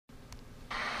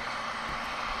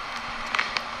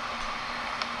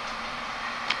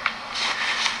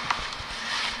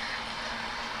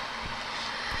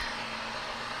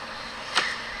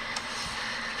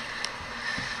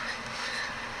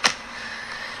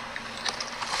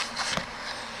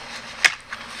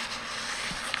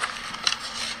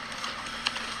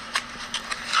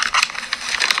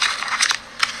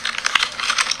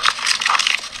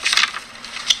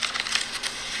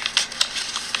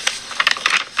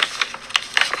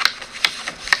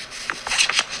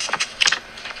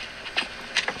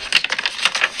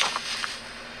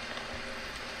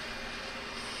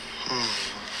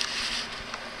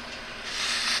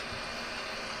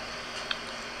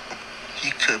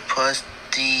plus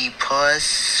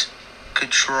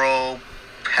control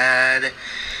pad,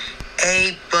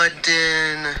 A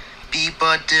button, B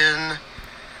button,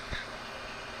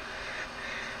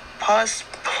 pause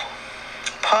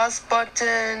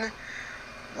button,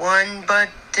 1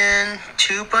 button,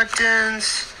 2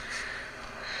 buttons,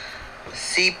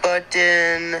 C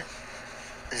button,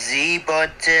 Z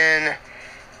button,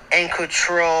 and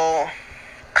control.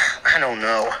 I don't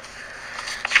know.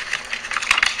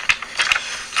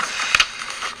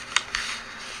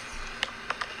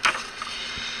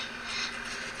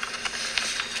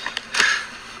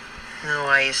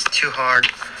 No, it's too hard.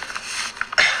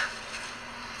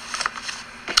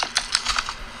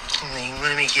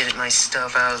 Let me get my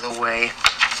stuff out of the way.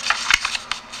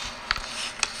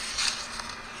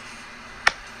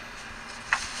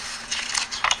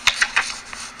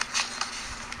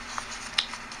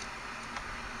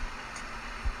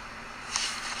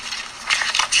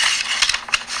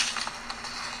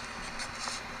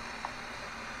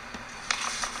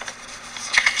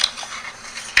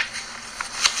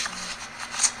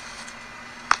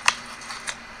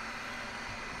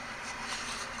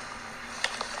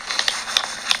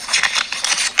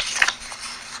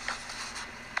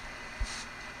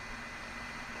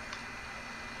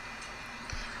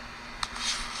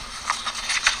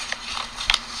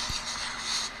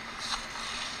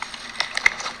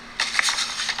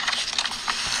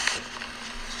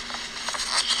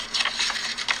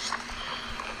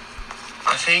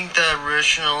 I think that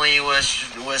originally was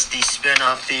the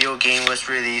spin-off video game was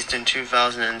released in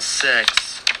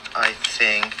 2006, I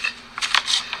think.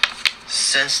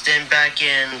 Since then, back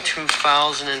in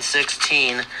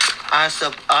 2016,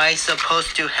 I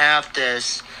supposed to have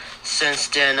this. Since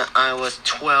then, I was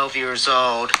 12 years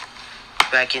old,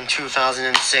 back in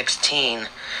 2016.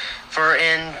 For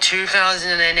in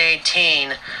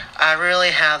 2018, I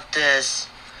really have this.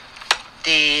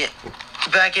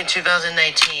 Back in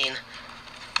 2019,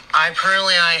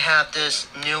 I have this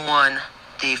new one,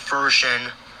 the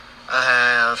version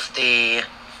of the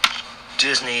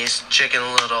Disney's Chicken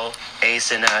Little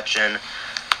Ace in Action.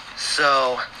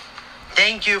 So,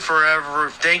 thank you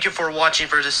for watching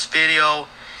for this video,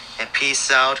 and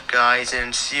peace out, guys,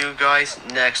 and see you guys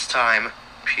next time.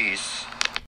 Peace.